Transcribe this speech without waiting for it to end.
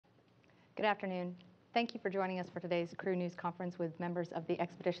Good afternoon. Thank you for joining us for today's crew news conference with members of the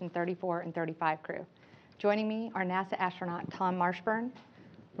Expedition 34 and 35 crew. Joining me are NASA astronaut Tom Marshburn,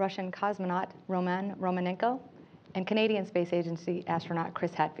 Russian cosmonaut Roman Romanenko, and Canadian Space Agency astronaut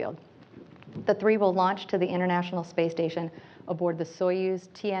Chris Hadfield. The three will launch to the International Space Station aboard the Soyuz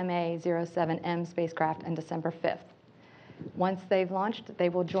TMA-07M spacecraft on December 5th. Once they've launched, they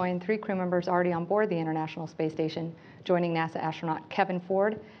will join three crew members already on board the International Space Station, joining NASA astronaut Kevin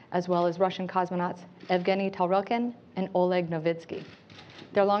Ford, as well as Russian cosmonauts Evgeny Talrokin and Oleg Novitsky.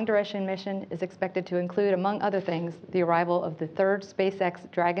 Their long-duration mission is expected to include, among other things, the arrival of the third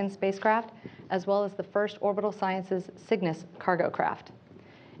SpaceX Dragon spacecraft, as well as the first Orbital Sciences Cygnus cargo craft.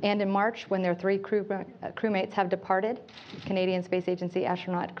 And in March, when their three crewmates have departed, Canadian Space Agency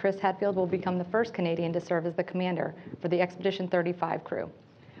astronaut Chris Hadfield will become the first Canadian to serve as the commander for the Expedition 35 crew.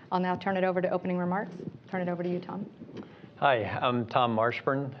 I'll now turn it over to opening remarks. Turn it over to you, Tom. Hi, I'm Tom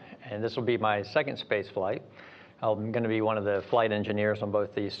Marshburn, and this will be my second space flight. I'm going to be one of the flight engineers on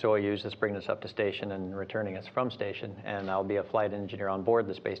both the Soyuz that's bringing us up to station and returning us from station, and I'll be a flight engineer on board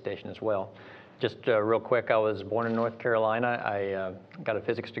the space station as well. Just real quick, I was born in North Carolina. I got a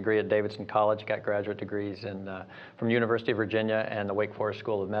physics degree at Davidson College, got graduate degrees from University of Virginia and the Wake Forest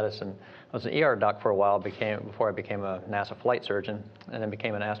School of Medicine. I was an ER doc for a while before I became a NASA flight surgeon, and then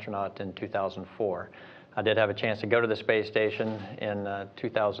became an astronaut in 2004. I did have a chance to go to the space station in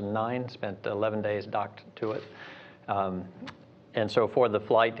 2009, spent 11 days docked to it. And so for the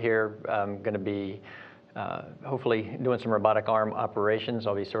flight here, I'm going to be hopefully doing some robotic arm operations.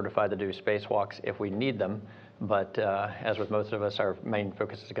 I'll be certified to do spacewalks if we need them. But as with most of us, our main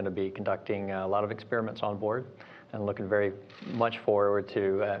focus is going to be conducting a lot of experiments on board, and looking very much forward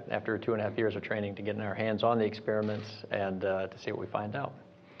to, after 2.5 years of training, to getting our hands on the experiments and to see what we find out.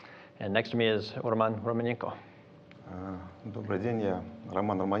 And next to me is Roman Romanenko. Добрый день, я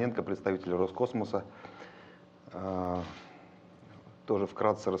Роман Романенко, представитель Роскосмоса. Тоже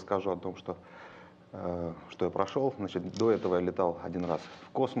вкратце расскажу о том, что я прошел. Значит, до этого я летал один раз в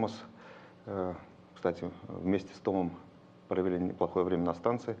космос. Кстати, вместе с Томом провели неплохое время на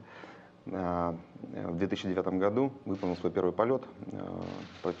станции. В 2009 году выполнил свой первый полет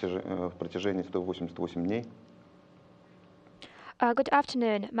в протяжении 188 дней. Good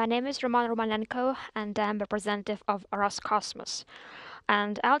afternoon. My name is Roman Romanenko, and I'm representative of Roscosmos.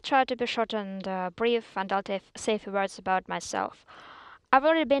 And I'll try to be short and brief, and I'll say a few words about myself. I've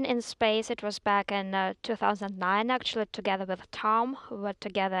already been in space. It was back in 2009, actually, together with Tom. We were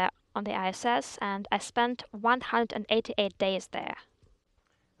together on the ISS, and I spent 188 days there.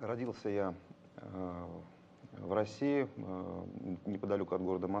 Родился я в России, неподалеку от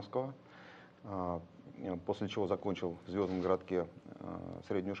города Москва. После чего закончил в Звездном городке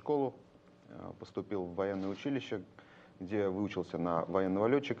среднюю школу, поступил в военное училище, где выучился на военного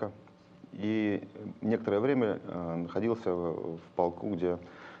летчика, и некоторое время находился в полку, где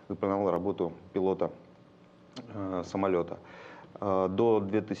выполнял работу пилота самолета. До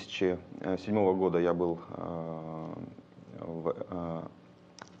 2007 года я был в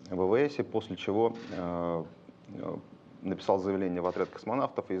ВВС, после чего написал заявление в отряд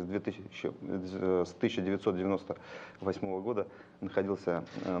космонавтов, и с 1998 года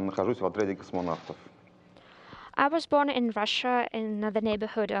нахожусь в отряде космонавтов. I was born in Russia, in the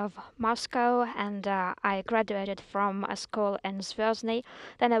neighborhood of Moscow, and I graduated from a school in Zvezny.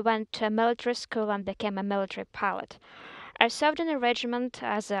 Then I went to a military school and became a military pilot. I served in a regiment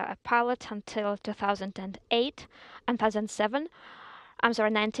as a pilot until 2008 and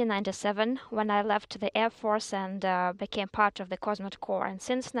 1997, when I left the Air Force and became part of the Cosmonaut Corps. And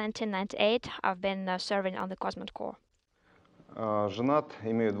since 1998, I've been serving on the Cosmonaut Corps. Женат,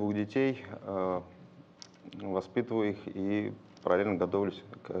 имею 2 детей, воспитываю их и параллельно готовлюсь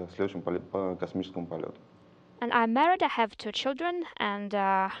к следующему космическому полету. And I'm married, I have 2 children, and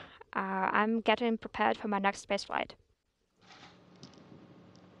I'm getting prepared for my next space flight.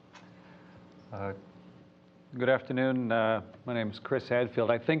 Good afternoon. My name is Chris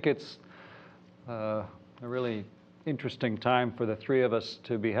Hadfield. I think it's a really interesting time for the three of us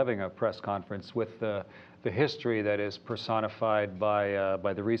to be having a press conference with the history that is personified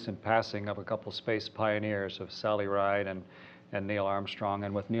by the recent passing of a couple space pioneers, of Sally Ride and Neil Armstrong,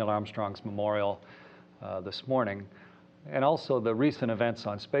 and with Neil Armstrong's memorial this morning, and also the recent events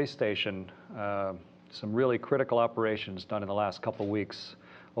on Space Station, some really critical operations done in the last couple weeks,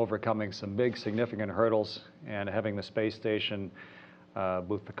 overcoming some big significant hurdles, and having the space station,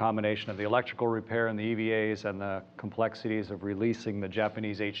 both the combination of the electrical repair and the EVAs and the complexities of releasing the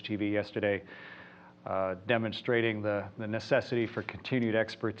Japanese HTV yesterday, demonstrating the necessity for continued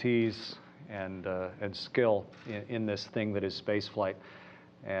expertise and skill in this thing that is spaceflight.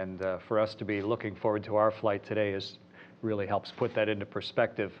 And for us to be looking forward to our flight today really helps put that into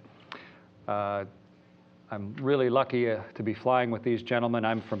perspective. I'm really lucky to be flying with these gentlemen.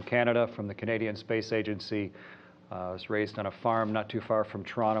 I'm from Canada, from the Canadian Space Agency. I was raised on a farm not too far from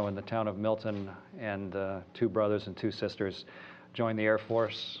Toronto in the town of Milton, and 2 brothers and 2 sisters. Joined the Air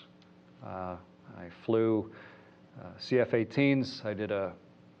Force. I flew CF-18s. I did a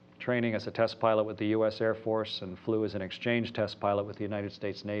training as a test pilot with the U.S. Air Force and flew as an exchange test pilot with the United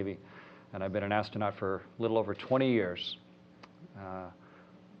States Navy. And I've been an astronaut for a little over 20 years.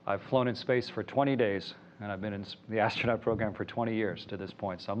 I've flown in space for 20 days, and I've been in the astronaut program for 20 years to this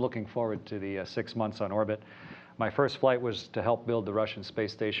point. So I'm looking forward to the 6 months on orbit. My first flight was to help build the Russian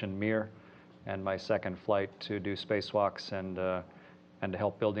space station Mir, and my second flight to do spacewalks and to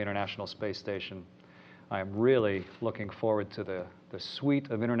help build the International Space Station. I'm really looking forward to the suite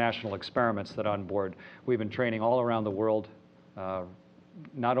of international experiments that are on board. We've been training all around the world,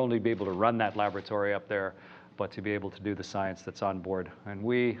 not only to be able to run that laboratory up there, but to be able to do the science that's on board. And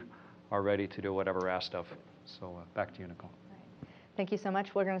we are ready to do whatever we're asked of. So back to you, Nicole. Thank you so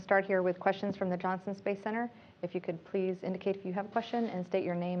much. We're going to start here with questions from the Johnson Space Center. If you could please indicate if you have a question and state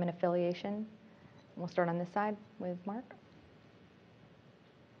your name and affiliation. We'll start on this side with Mark.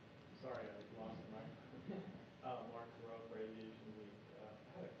 Sorry, I lost the mic. Mark Thoreau for Aviation Week.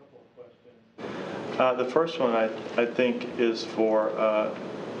 I had a couple of questions. The first one I think is for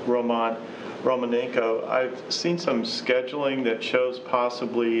Romanenko. I've seen some scheduling that shows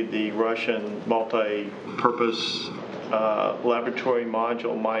possibly the Russian multi-purpose laboratory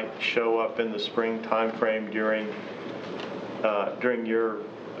module might show up in the spring timeframe during your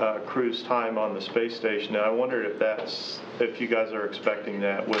crew's time on the space station. And I wondered if you guys are expecting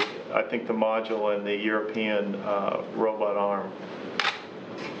that with, I think, the module and the European robot arm.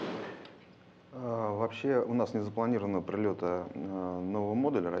 Вообще у нас не запланировано прилета нового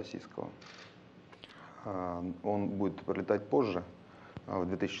модуля российского. Он будет прилетать позже, в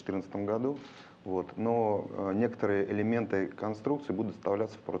 2014 году. Вот. Но некоторые элементы конструкции будут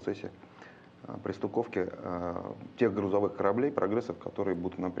вставляться в процессе пристыковки тех грузовых кораблей, прогрессов, которые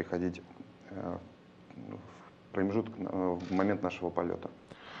будут нам приходить в промежуток, в момент нашего полета.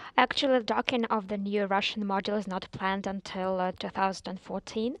 Actually, the docking of the new Russian module is not planned until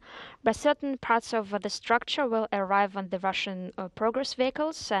 2014, but certain parts of the structure will arrive on the Russian Progress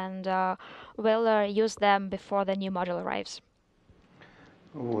vehicles, and we'll use them before the new module arrives.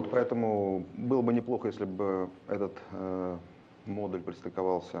 Вот, поэтому было бы неплохо, если бы этот модуль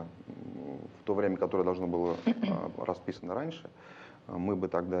пристыковался в то время, которое должно было расписано раньше. Мы бы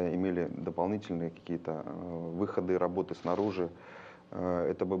тогда имели дополнительные какие-то выходы, работы снаружи.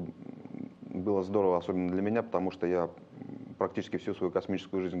 Это бы было здорово, особенно для меня, потому что я практически всю свою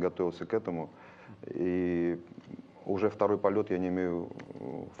космическую жизнь готовился к этому. И уже второй полет я не имею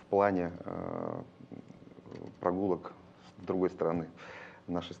в плане прогулок с другой стороны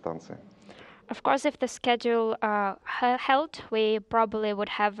нашей станции. Of course, if the schedule held, we probably would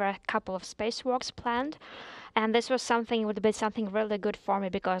have a couple of spacewalks planned. And this would be something really good for me,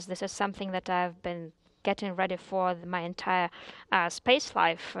 because this is something that I've been getting ready for my entire space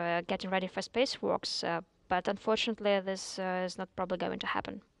life, getting ready for spacewalks. But unfortunately, this is not probably going to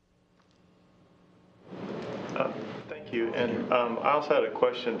happen. Thank you. And I also had a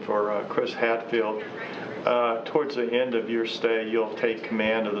question for Chris Hadfield. Towards the end of your stay, you'll take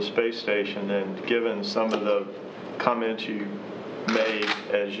command of the space station, and given some of the comments you made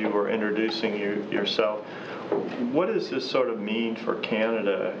as you were introducing yourself, what does this sort of mean for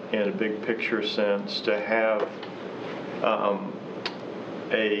Canada in a big picture sense to have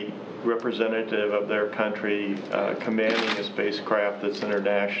a representative of their country commanding a spacecraft that's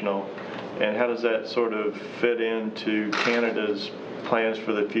international? And how does that sort of fit into Canada's plans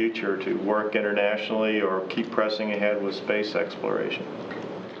for the future to work internationally or keep pressing ahead with space exploration?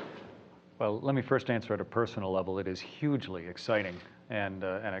 Well, let me first answer at a personal level. It is hugely exciting and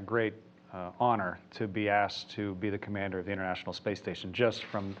a great honor to be asked to be the commander of the International Space Station. Just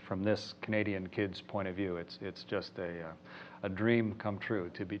from this Canadian kid's point of view, it's just a dream come true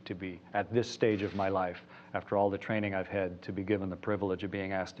to be at this stage of my life, after all the training I've had, to be given the privilege of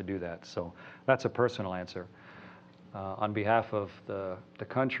being asked to do that. So that's a personal answer. On behalf of the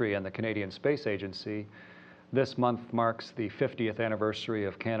country and the Canadian Space Agency, this month marks the 50th anniversary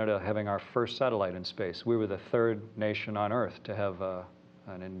of Canada having our first satellite in space. We were the third nation on Earth to have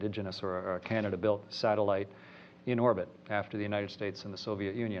an indigenous or a Canada-built satellite in orbit after the United States and the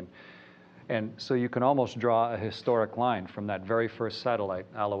Soviet Union. And so you can almost draw a historic line from that very first satellite,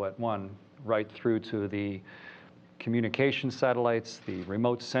 Alouette 1, right through to the communication satellites, the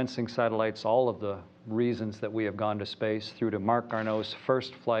remote sensing satellites, all of the reasons that we have gone to space, through to Marc Garneau's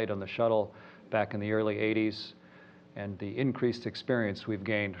first flight on the shuttle back in the early 80s, and the increased experience we've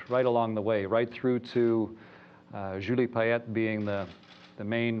gained right along the way, right through to Julie Payette being the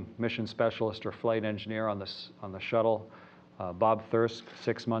main mission specialist or flight engineer on the shuttle, Bob Thirsk,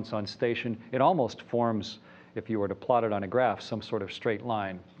 6 months on station. It almost forms, if you were to plot it on a graph, some sort of straight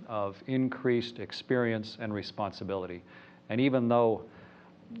line of increased experience and responsibility. And even though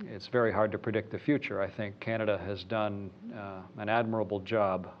it's very hard to predict the future, I think Canada has done an admirable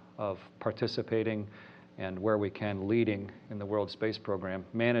job of participating and, where we can, leading in the World Space Program,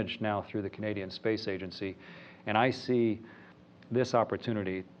 managed now through the Canadian Space Agency. And I see this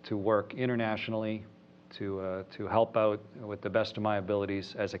opportunity to work internationally, to help out with the best of my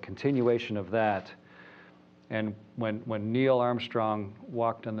abilities as a continuation of that. And when Neil Armstrong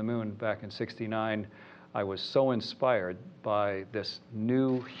walked on the moon back in '69, I was so inspired by this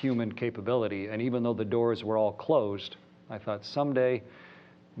new human capability. And even though the doors were all closed, I thought someday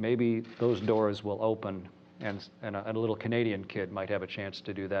maybe those doors will open, and a little Canadian kid might have a chance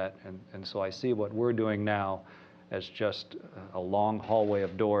to do that. And so I see what we're doing now as just a long hallway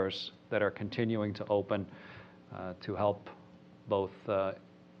of doors that are continuing to open to help both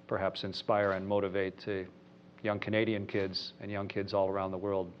perhaps inspire and motivate young Canadian kids and young kids all around the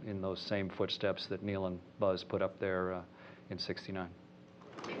world in those same footsteps that Neil and Buzz put up there in '69.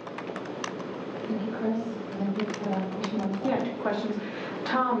 Yeah, 2 questions.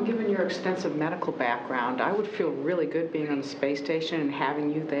 Tom, given your extensive medical background, I would feel really good being on the space station and having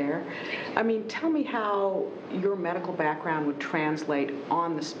you there. I mean, tell me how your medical background would translate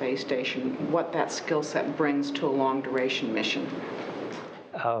on the space station, what that skill set brings to a long-duration mission.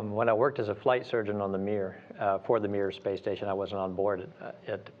 When I worked as a flight surgeon on the Mir, for the Mir space station, I wasn't on board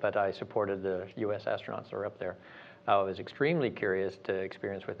it, but I supported the U.S. astronauts that were up there. I was extremely curious to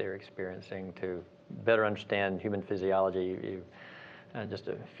experience what they were experiencing, to better understand human physiology, just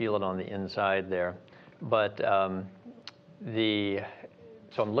to feel it on the inside there. But so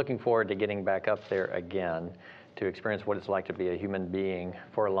I'm looking forward to getting back up there again to experience what it's like to be a human being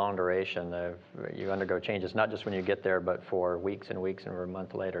for a long duration. You undergo changes, not just when you get there, but for weeks and weeks and a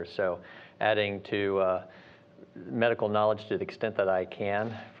month later. So adding to medical knowledge to the extent that I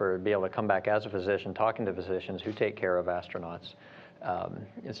can, for be able to come back as a physician, talking to physicians who take care of astronauts,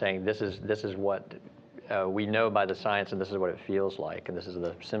 and saying this is what we know by the science, and this is what it feels like, and this is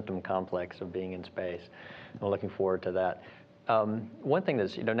the symptom complex of being in space. I'm looking forward to that. One thing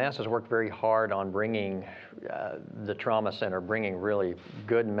that's, NASA's worked very hard on bringing the trauma center, bringing really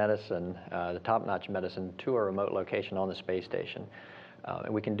good medicine, the top-notch medicine, to a remote location on the space station.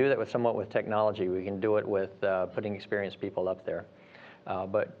 And we can do that with technology. We can do it with putting experienced people up there.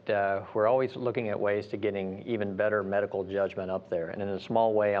 But we're always looking at ways to getting even better medical judgment up there. And in a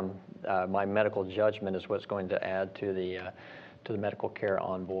small way, my medical judgment is what's going to add to the medical care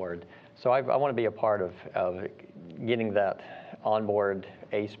on board. So I want to be a part of getting that on board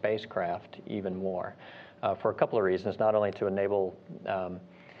a spacecraft even more, for a couple of reasons. Not only to enable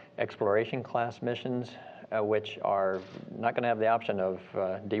exploration class missions, which are not going to have the option of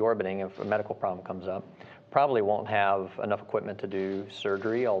deorbiting if a medical problem comes up. Probably won't have enough equipment to do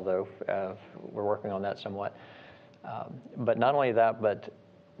surgery, although we're working on that somewhat. But not only that, but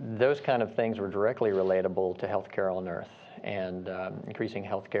those kind of things were directly relatable to healthcare on Earth, and increasing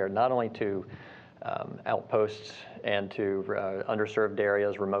healthcare not only to outposts and to underserved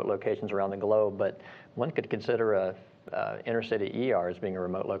areas, remote locations around the globe, but one could consider inner city ER as being a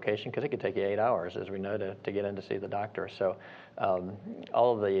remote location, because it could take you 8 hours, as we know, to get in to see the doctor. So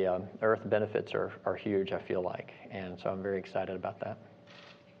all of the Earth benefits are huge, I feel like, and so I'm very excited about that.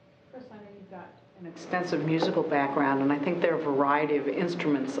 Chris, I know you've got an extensive musical background, and I think there are a variety of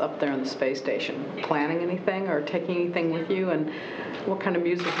instruments up there in the space station. Planning anything or taking anything with you, and what kind of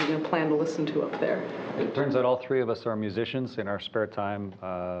music are you going to plan to listen to up there? It turns out all 3 of us are musicians in our spare time.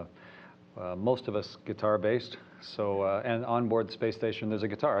 Most of us guitar-based. So, and on board the space station, there's a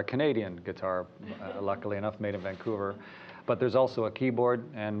guitar, a Canadian guitar, luckily enough, made in Vancouver. But there's also a keyboard,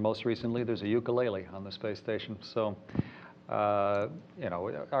 and most recently, there's a ukulele on the space station. So,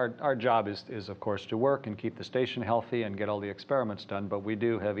 our job is, of course, to work and keep the station healthy and get all the experiments done. But we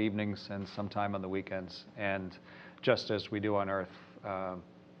do have evenings and some time on the weekends. And just as we do on Earth,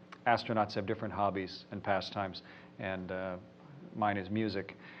 astronauts have different hobbies and pastimes, and mine is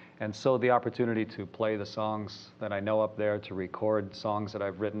music. And so the opportunity to play the songs that I know up there, to record songs that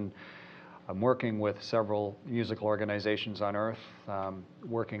I've written. I'm working with several musical organizations on Earth,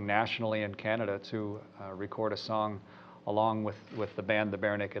 working nationally in Canada to record a song along with the band, the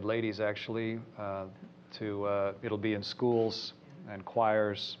Bare Naked Ladies, actually. It'll be in schools and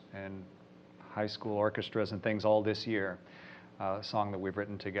choirs and high school orchestras and things all this year, a song that we've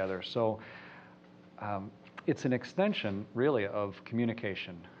written together. So it's an extension, really, of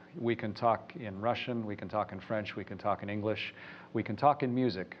communication. We can talk in Russian, we can talk in French, we can talk in English, we can talk in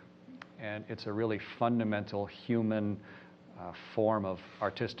music. And it's a really fundamental human form of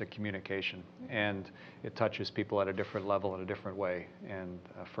artistic communication. And it touches people at a different level in a different way. And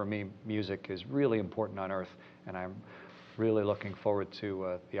for me, music is really important on Earth. And I'm really looking forward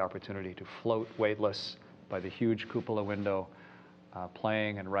to the opportunity to float weightless by the huge cupola window,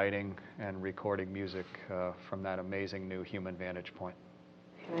 playing and writing and recording music from that amazing new human vantage point.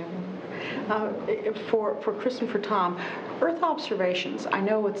 For Chris and for Tom, Earth observations, I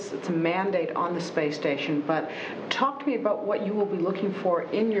know it's a mandate on the space station, but talk to me about what you will be looking for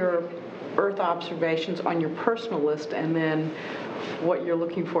in your Earth observations on your personal list, and then what you're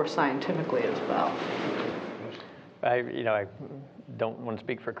looking for scientifically as well. I don't want to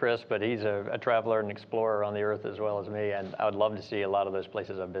speak for Chris, but he's a traveler and explorer on the Earth as well as me, and I would love to see a lot of those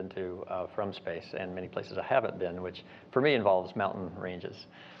places I've been to from space, and many places I haven't been, which for me involves mountain ranges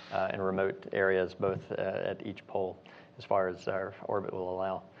and remote areas, both at each pole, as far as our orbit will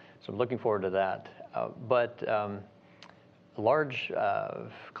allow. So I'm looking forward to that. But large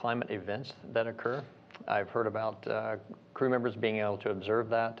climate events that occur, I've heard about crew members being able to observe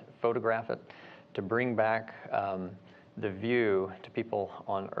that, photograph it, to bring back the view to people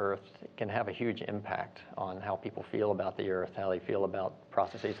on Earth can have a huge impact on how people feel about the Earth, how they feel about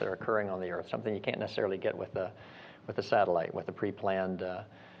processes that are occurring on the Earth, something you can't necessarily get with a satellite, with a pre-planned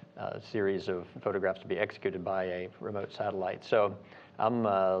series of photographs to be executed by a remote satellite. So I'm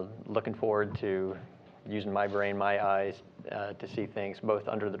looking forward to using my brain, my eyes, to see things both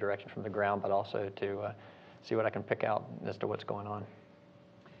under the direction from the ground, but also to see what I can pick out as to what's going on.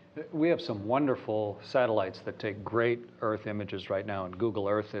 We have some wonderful satellites that take great Earth images right now, and Google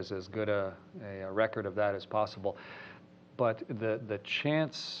Earth is as good a record of that as possible. But the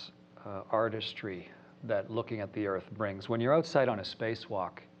chance artistry that looking at the Earth brings, when you're outside on a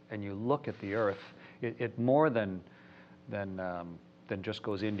spacewalk and you look at the Earth, it more than just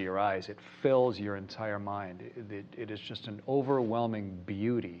goes into your eyes. It fills your entire mind. It is just an overwhelming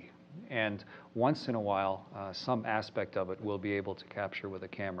beauty. And once in a while, some aspect of it we'll be able to capture with a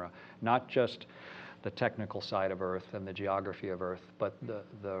camera, not just the technical side of Earth and the geography of Earth, but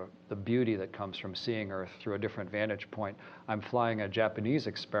the beauty that comes from seeing Earth through a different vantage point. I'm flying a Japanese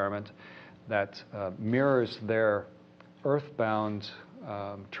experiment that mirrors their earthbound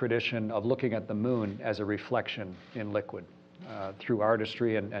tradition of looking at the moon as a reflection in liquid through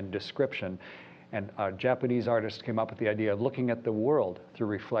artistry and description. And our Japanese artists came up with the idea of looking at the world through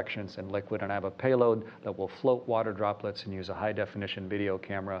reflections in liquid. And I have a payload that will float water droplets and use a high-definition video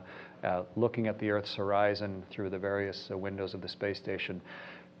camera, looking at the Earth's horizon through the various windows of the space station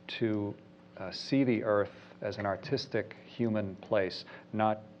to see the Earth as an artistic human place,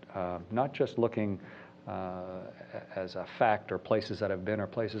 not just looking as a fact or places that I've been or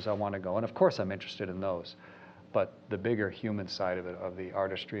places I want to go. And of course I'm interested in those. But the bigger human side of it, of the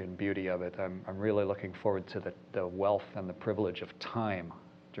artistry and beauty of it, I'm really looking forward to the wealth and the privilege of time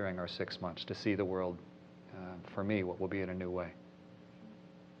during our 6 months to see the world, for me, what will be in a new way.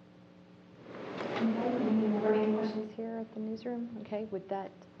 Any questions here at the newsroom? Okay, with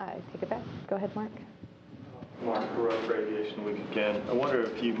that, I take it back. Go ahead, Mark. Mark, Rough Radiation Week again. I wonder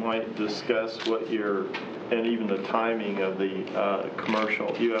if you might discuss what and even the timing of the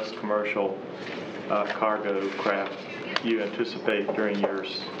U.S. commercial cargo craft you anticipate during your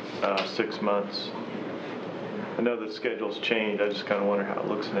 6 months. I know the schedule's changed. I just kind of wonder how it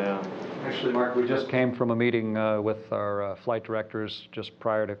looks now. Actually, Mark, we just came from a meeting with our flight directors just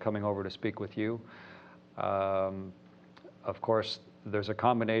prior to coming over to speak with you. Of course, there's a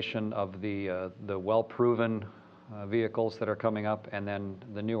combination of the well-proven vehicles that are coming up and then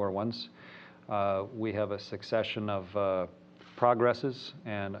the newer ones. We have a succession of progresses,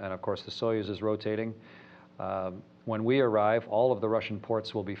 and of course the Soyuz is rotating. When we arrive, all of the Russian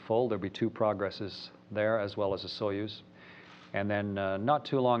ports will be full. There'll be 2 progresses there as well as a Soyuz. And then not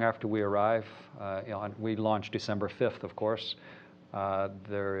too long after we arrive, we launch December 5th, of course.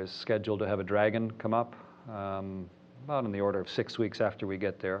 There is scheduled to have a Dragon come up about in the order of 6 weeks after we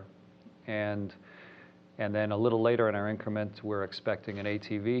get there. And then a little later in our increment, we're expecting an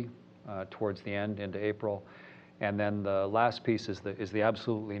ATV towards the end into April. And then the last piece is the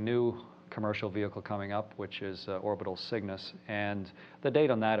absolutely new commercial vehicle coming up, which is Orbital Cygnus. And the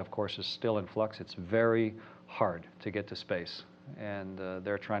date on that, of course, is still in flux. It's very hard to get to space. And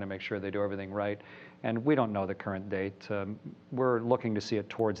they're trying to make sure they do everything right. And we don't know the current date. We're looking to see it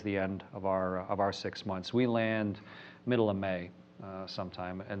towards the end of our 6 months. We land middle of May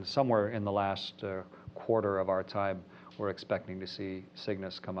sometime. And somewhere in the last quarter of our time, we're expecting to see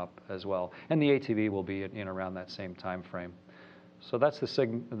Cygnus come up as well. And the ATV will be in around that same time frame. So that's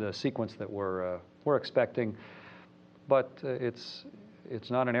the sequence that we're expecting. But it's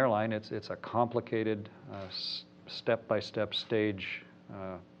not an airline. It's a complicated step-by-step stage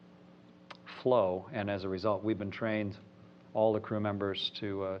flow. And as a result, we've been trained, all the crew members,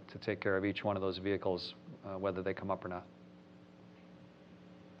 to take care of each one of those vehicles, whether they come up or not.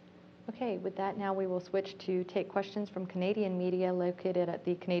 Okay, with that, now we will switch to take questions from Canadian media located at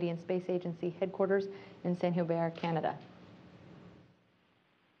the Canadian Space Agency headquarters in Saint-Hubert, Canada.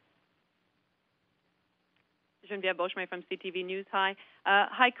 Geneviève Beauchemin from CTV News. Hi.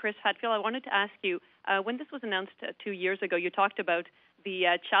 Hi, Chris Hadfield. I wanted to ask you, when this was announced 2 years ago, you talked about the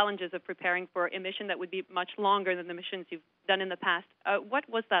challenges of preparing for a mission that would be much longer than the missions you've done in the past. What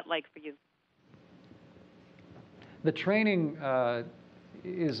was that like for you? The training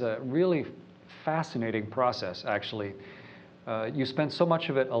is a really fascinating process, actually. You spend so much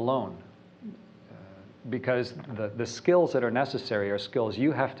of it alone because the skills that are necessary are skills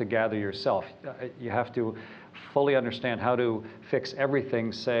you have to gather yourself. You have to fully understand how to fix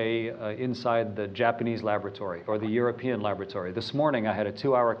everything, say, inside the Japanese laboratory or the European laboratory. This morning I had a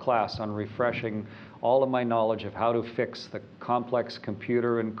 2-hour class on refreshing all of my knowledge of how to fix the complex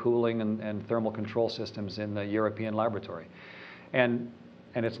computer and cooling and thermal control systems in the European laboratory. And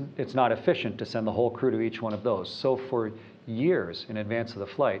it's not efficient to send the whole crew to each one of those. So for years in advance of the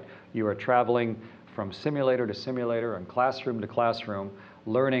flight, you are traveling from simulator to simulator and classroom to classroom,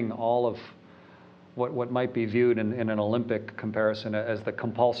 learning all of what might be viewed in an Olympic comparison as the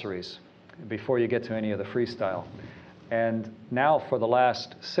compulsories before you get to any of the freestyle. And now for the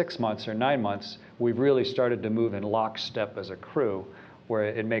last 6 months or 9 months, we've really started to move in lockstep as a crew, where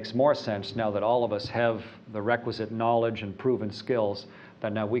it makes more sense now that all of us have the requisite knowledge and proven skills,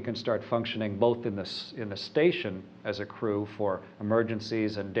 that now we can start functioning both in the station as a crew for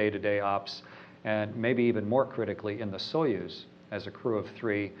emergencies and day-to-day ops, and maybe even more critically in the Soyuz as a crew of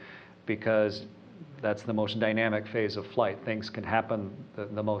 3, because that's the most dynamic phase of flight. Things can happen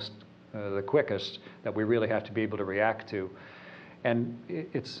the quickest that we really have to be able to react to. And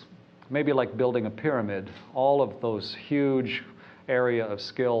it's maybe like building a pyramid, all of those huge area of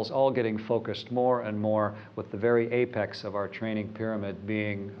skills all getting focused more and more, with the very apex of our training pyramid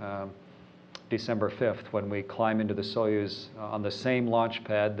being December 5th, when we climb into the Soyuz on the same launch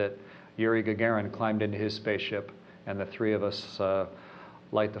pad that Yuri Gagarin climbed into his spaceship, and the 3 of us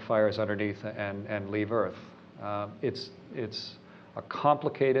light the fires underneath and leave Earth. It's a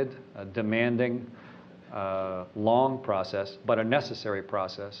complicated, demanding, long process, but a necessary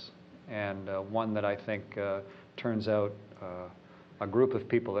process, and one that I think turns out a group of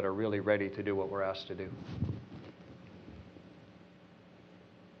people that are really ready to do what we're asked to do.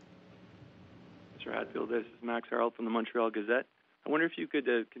 Mr. Hadfield, this is Max Harold from the Montreal Gazette. I wonder if you could,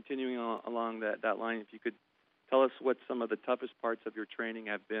 continuing along that line, if you could tell us what some of the toughest parts of your training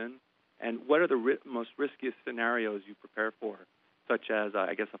have been, and what are the most riskiest scenarios you prepare for, such as,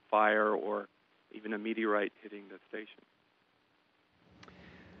 I guess, a fire or even a meteorite hitting the station.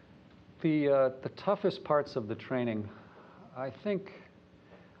 The toughest parts of the training, I think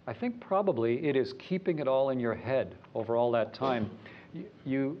probably it is keeping it all in your head over all that time.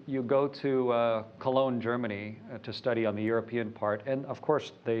 You go to Cologne, Germany to study on the European part, and of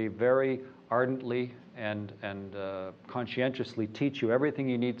course they very ardently and conscientiously teach you everything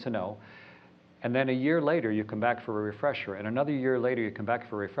you need to know. And then a year later you come back for a refresher, and another year later you come back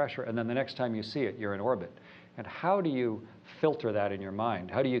for a refresher, and then the next time you see it, you're in orbit. And how do you filter that in your mind?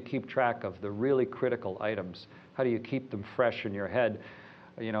 How do you keep track of the really critical items? How do you keep them fresh in your head?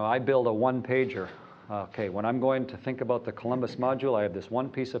 You know, I build a one-pager. Okay, when I'm going to think about the Columbus module, I have this one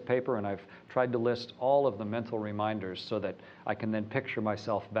piece of paper, and I've tried to list all of the mental reminders so that I can then picture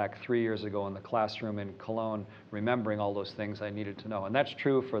myself back 3 years ago in the classroom in Cologne, remembering all those things I needed to know. And that's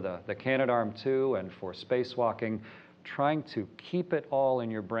true for the Canadarm2 and for spacewalking, trying to keep it all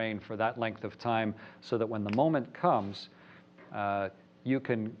in your brain for that length of time so that when the moment comes, you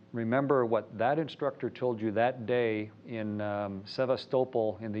can remember what that instructor told you that day in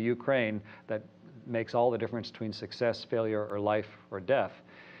Sevastopol in the Ukraine that makes all the difference between success, failure, or life or death.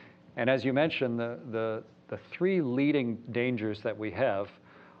 And as you mentioned, the 3 leading dangers that we have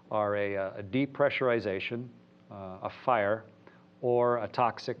are a depressurization, a fire, or a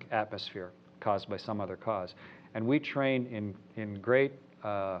toxic atmosphere caused by some other cause. And we train in great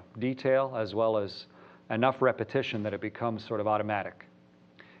detail, as well as enough repetition that it becomes sort of automatic.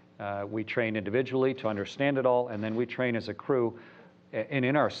 We train individually to understand it all, and then we train as a crew And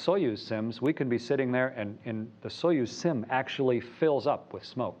in our Soyuz sims, we can be sitting there and the Soyuz sim actually fills up with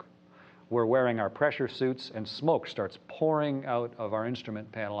smoke. We're wearing our pressure suits and smoke starts pouring out of our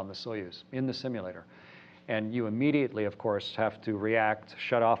instrument panel on the Soyuz in the simulator. And you immediately, of course, have to react,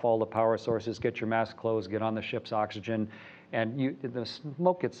 shut off all the power sources, get your mask closed, get on the ship's oxygen. And the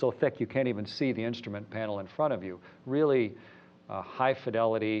smoke gets so thick you can't even see the instrument panel in front of you. Really high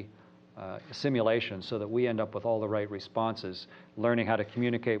fidelity simulation so that we end up with all the right responses, learning how to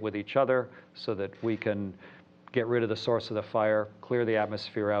communicate with each other so that we can get rid of the source of the fire, clear the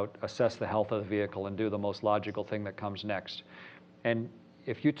atmosphere out, assess the health of the vehicle, and do the most logical thing that comes next. And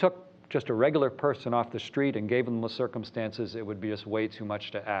if you took just a regular person off the street and gave them the circumstances, it would be just way too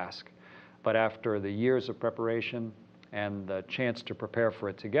much to ask. But after the years of preparation and the chance to prepare for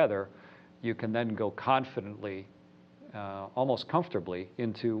it together, you can then go confidently, almost comfortably,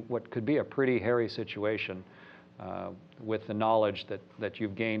 into what could be a pretty hairy situation with the knowledge that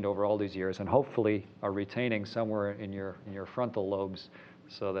you've gained over all these years and hopefully are retaining somewhere in your frontal lobes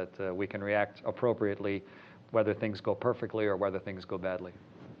so that we can react appropriately whether things go perfectly or whether things go badly.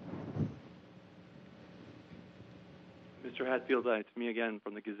 Mr. Hatfield, it's me again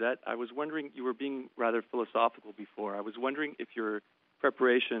from the Gazette. I was wondering, you were being rather philosophical before. I was wondering if your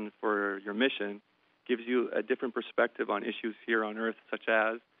preparation for your mission gives you a different perspective on issues here on Earth, such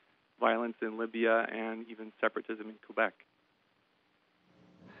as violence in Libya and even separatism in Quebec.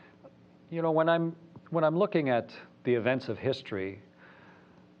 You know, when I'm looking at the events of history,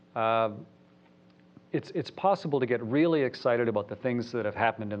 it's possible to get really excited about the things that have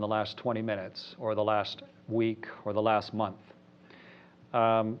happened in the last 20 minutes or the last week or the last month.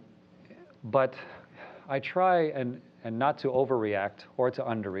 But I try and not to overreact or to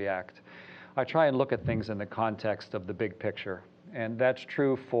underreact. I try and look at things in the context of the big picture. And that's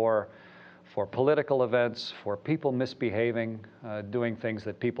true for political events, for people misbehaving, doing things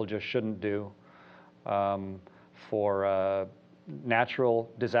that people just shouldn't do, for natural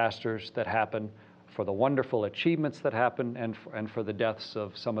disasters that happen, for the wonderful achievements that happen, and for the deaths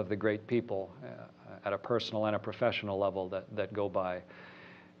of some of the great people at a personal and a professional level that go by.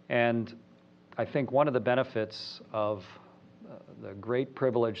 And I think one of the benefits of the great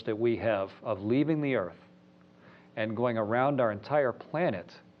privilege that we have of leaving the Earth and going around our entire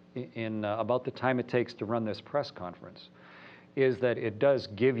planet in about the time it takes to run this press conference is that it does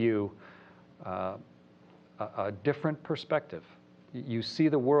give you a different perspective. You see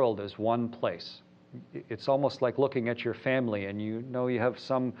the world as one place. It's almost like looking at your family and you know you have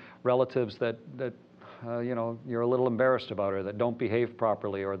some relatives that you know, you're a little embarrassed about or that don't behave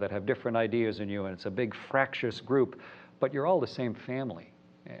properly or that have different ideas than you, and it's a big fractious group, but you're all the same family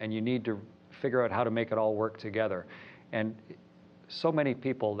and you need to figure out how to make it all work together. And so many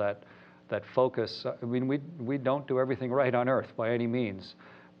people that focus, I mean, we don't do everything right on Earth by any means,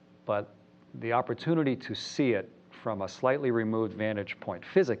 but the opportunity to see it from a slightly removed vantage point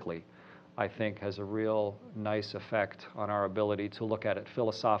physically, I think, has a real nice effect on our ability to look at it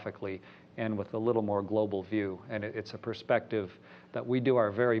philosophically and with a little more global view. And it's a perspective that we do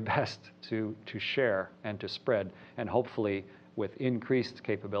our very best to share and to spread, and hopefully with increased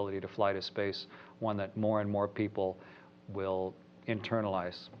capability to fly to space, one that more and more people will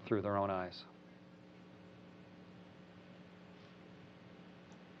internalize through their own eyes.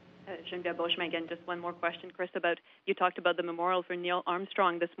 Genevieve Beauchemin again, just one more question, Chris, you talked about the memorial for Neil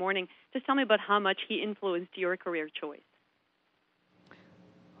Armstrong this morning. Just tell me about how much he influenced your career choice.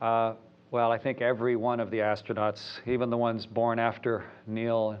 Well, I think every one of the astronauts, even the ones born after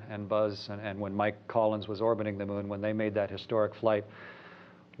Neil and Buzz and when Mike Collins was orbiting the moon, when they made that historic flight,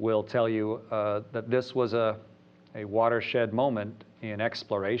 will tell you that this was a watershed moment in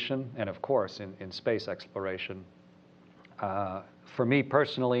exploration and, of course, in space exploration. For me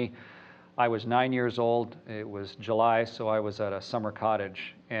personally, I was 9 years old. It was July, so I was at a summer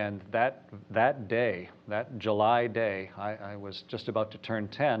cottage. And that day, that July day, I was just about to turn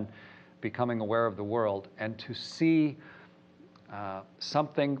 10, becoming aware of the world, and to see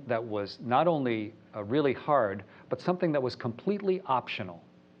something that was not only really hard, but something that was completely optional.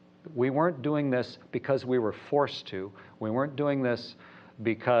 We weren't doing this because we were forced to. We weren't doing this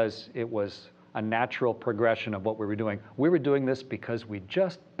because it was a natural progression of what we were doing. We were doing this because we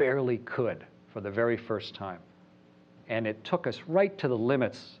just barely could for the very first time. And it took us right to the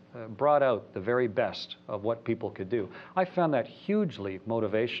limits, brought out the very best of what people could do. I found that hugely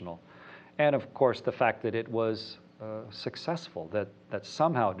motivational. And of course, the fact that it was successful, that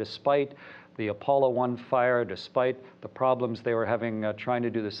somehow, despite the Apollo 1 fire, despite the problems they were having trying to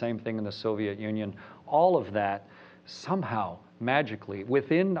do the same thing in the Soviet Union, all of that somehow magically,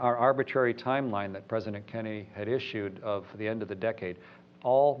 within our arbitrary timeline that President Kennedy had issued of the end of the decade,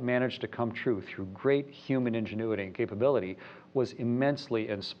 all managed to come true through great human ingenuity and capability was immensely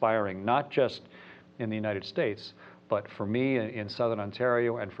inspiring, not just in the United States, but for me in Southern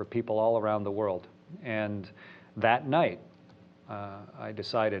Ontario and for people all around the world. And that night, I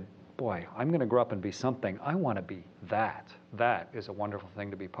decided, boy, I'm going to grow up and be something. I want to be that. That is a wonderful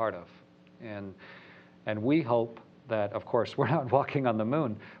thing to be part of. And we hope that, of course, we're not walking on the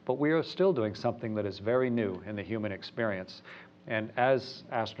moon, but we are still doing something that is very new in the human experience. And as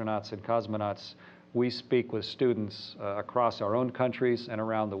astronauts and cosmonauts, we speak with students across our own countries and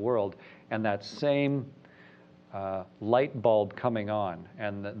around the world, and that same light bulb coming on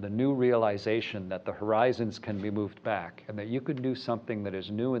and the new realization that the horizons can be moved back and that you could do something that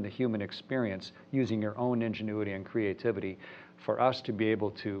is new in the human experience using your own ingenuity and creativity, for us to be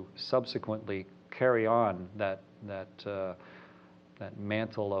able to subsequently carry on that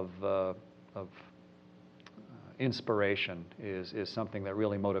mantle of inspiration is something that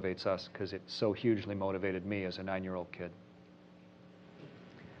really motivates us, because it so hugely motivated me as a 9-year-old kid.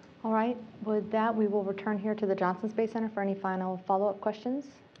 All right, with that, we will return here to the Johnson Space Center for any final follow-up questions.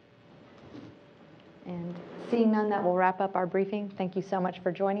 And seeing none, that will wrap up our briefing. Thank you so much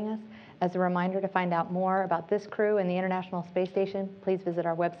for joining us. As a reminder, to find out more about this crew and the International Space Station, please visit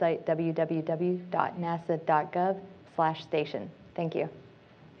our website, www.nasa.gov/station. Thank you.